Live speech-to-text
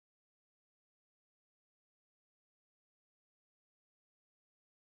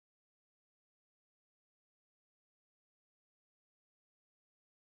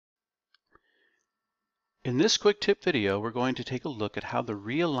In this quick tip video, we're going to take a look at how the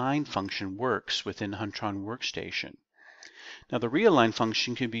realign function works within Huntron Workstation. Now, the realign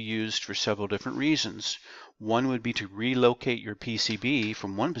function can be used for several different reasons. One would be to relocate your PCB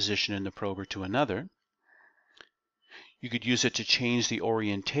from one position in the prober to another. You could use it to change the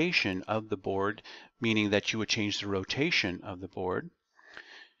orientation of the board, meaning that you would change the rotation of the board.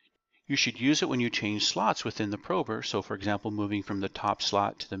 You should use it when you change slots within the prober. So, for example, moving from the top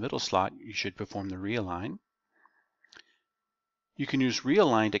slot to the middle slot, you should perform the realign. You can use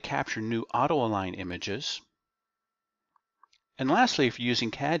realign to capture new auto-align images. And lastly, if you're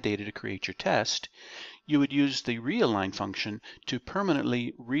using CAD data to create your test, you would use the realign function to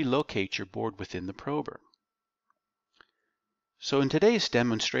permanently relocate your board within the prober. So in today's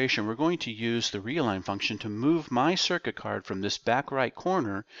demonstration, we're going to use the realign function to move my circuit card from this back right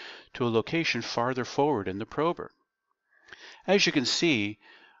corner to a location farther forward in the prober. As you can see,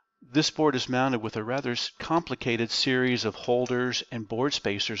 this board is mounted with a rather complicated series of holders and board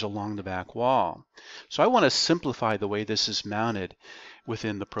spacers along the back wall. So I want to simplify the way this is mounted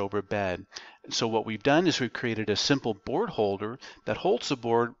within the prober bed. So what we've done is we've created a simple board holder that holds the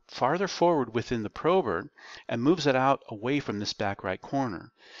board farther forward within the prober and moves it out away from this back right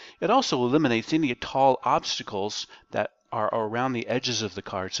corner. It also eliminates any tall obstacles that are around the edges of the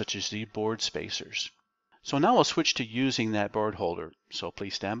card, such as the board spacers. So now we'll switch to using that board holder, so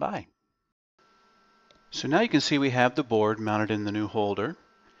please stand by. So now you can see we have the board mounted in the new holder.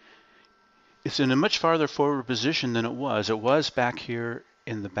 It's in a much farther forward position than it was. It was back here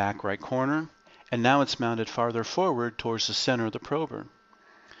in the back right corner, and now it's mounted farther forward towards the center of the prober.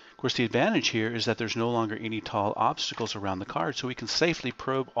 Of course, the advantage here is that there's no longer any tall obstacles around the card, so we can safely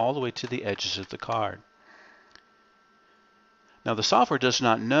probe all the way to the edges of the card. Now the software does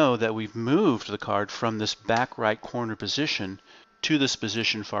not know that we've moved the card from this back right corner position to this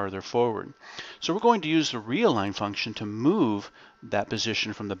position farther forward. So we're going to use the realign function to move that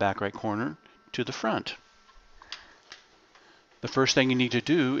position from the back right corner to the front. The first thing you need to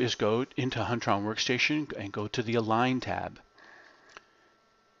do is go into Huntron Workstation and go to the Align tab.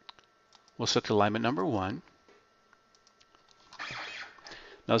 We'll set the alignment number 1.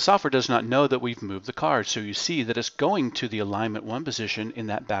 Now the software does not know that we've moved the card, so you see that it's going to the alignment 1 position in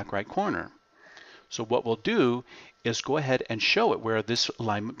that back right corner. So what we'll do is go ahead and show it where this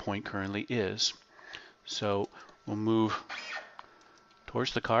alignment point currently is. So we'll move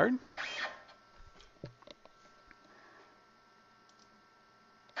towards the card.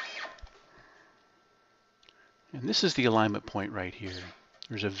 And this is the alignment point right here.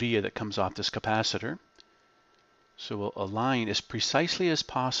 There's a via that comes off this capacitor. So we'll align as precisely as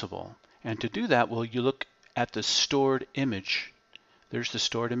possible. And to do that, you look at the stored image. There's the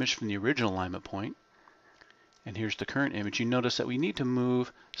stored image from the original alignment point. And here's the current image. You notice that we need to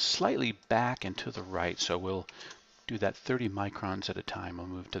move slightly back and to the right. So we'll do that 30 microns at a time. We'll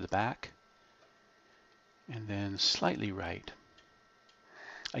move to the back and then slightly right.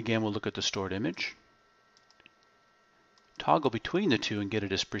 Again, we'll look at the stored image, toggle between the two and get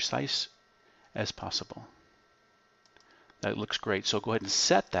it as precise as possible. That looks great. So go ahead and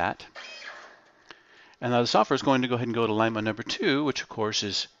set that. And now the software is going to go ahead and go to alignment number 2, which of course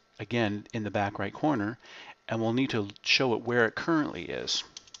is again in the back right corner, and we'll need to show it where it currently is.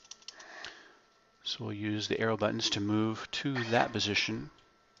 So we'll use the arrow buttons to move to that position.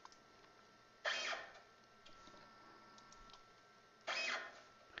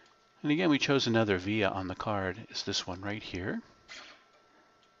 And again, we chose another via on the card. It's this one right here.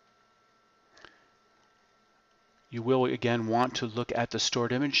 You will again want to look at the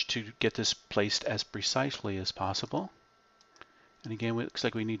stored image to get this placed as precisely as possible. And again, it looks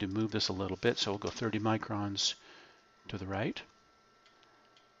like we need to move this a little bit, so we'll go 30 microns to the right.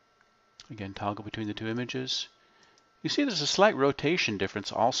 Again, toggle between the two images. You see there's a slight rotation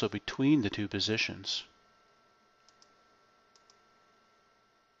difference also between the two positions.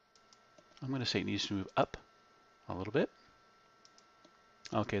 I'm going to say it needs to move up a little bit.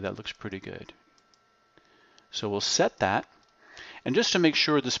 Okay, that looks pretty good. So we'll set that, and just to make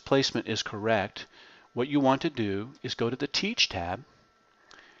sure this placement is correct, what you want to do is go to the Teach tab,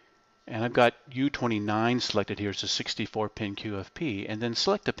 and I've got U29 selected here as a 64-pin QFP, and then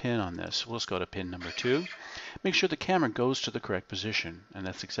select a pin on this. We'll just go to pin number 2. Make sure the camera goes to the correct position, and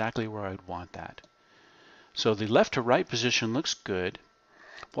that's exactly where I would want that. So the left to right position looks good.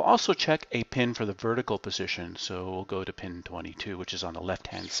 We'll also check a pin for the vertical position, so we'll go to pin 22, which is on the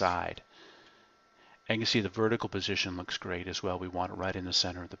left-hand side. And you can see the vertical position looks great as well. We want it right in the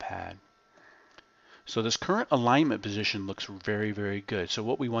center of the pad. So this current alignment position looks very, very good. So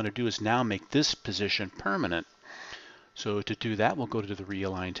what we want to do is now make this position permanent. So to do that, we'll go to the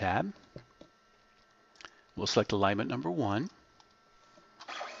Realign tab. We'll select alignment number 1.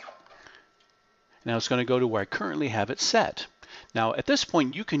 Now it's going to go to where I currently have it set. Now at this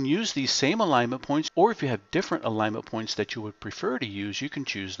point you can use these same alignment points, or if you have different alignment points that you would prefer to use, you can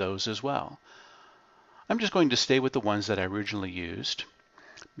choose those as well. I'm just going to stay with the ones that I originally used.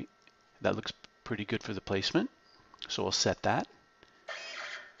 That looks pretty good for the placement, so we'll set that.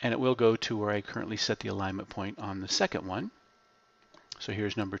 And it will go to where I currently set the alignment point on the second one. So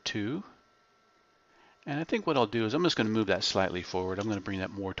here's number 2. And I think what I'll do is I'm just going to move that slightly forward. I'm going to bring that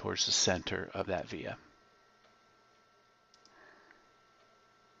more towards the center of that via.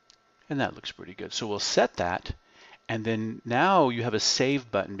 And that looks pretty good. So we'll set that, and then now you have a save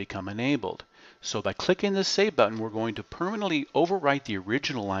button become enabled. So by clicking the save button, we're going to permanently overwrite the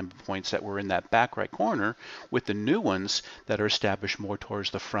original alignment points that were in that back right corner with the new ones that are established more towards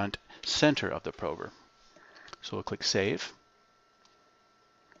the front center of the prober. So we'll click Save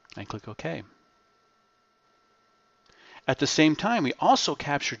and click OK. At the same time, we also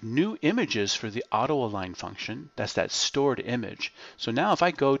captured new images for the auto align function. That's that stored image. So now if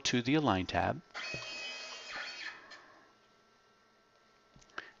I go to the Align tab,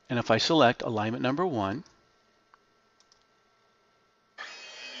 and if I select alignment number 1,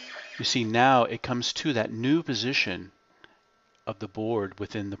 you see now it comes to that new position of the board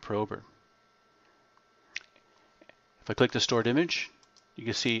within the prober. If I click the stored image, you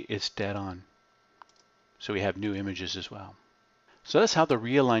can see it's dead on. So we have new images as well. So that's how the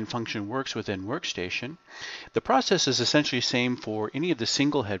realign function works within Workstation. The process is essentially the same for any of the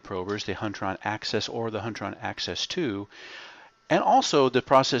single head probers, the Huntron Access or the Huntron Access 2. And also the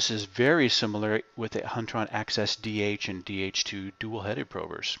process is very similar with the Huntron Access DH and DH2 dual-headed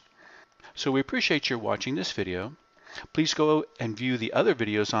probers. So we appreciate your watching this video. Please go and view the other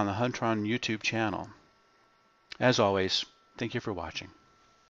videos on the Huntron YouTube channel. As always, thank you for watching.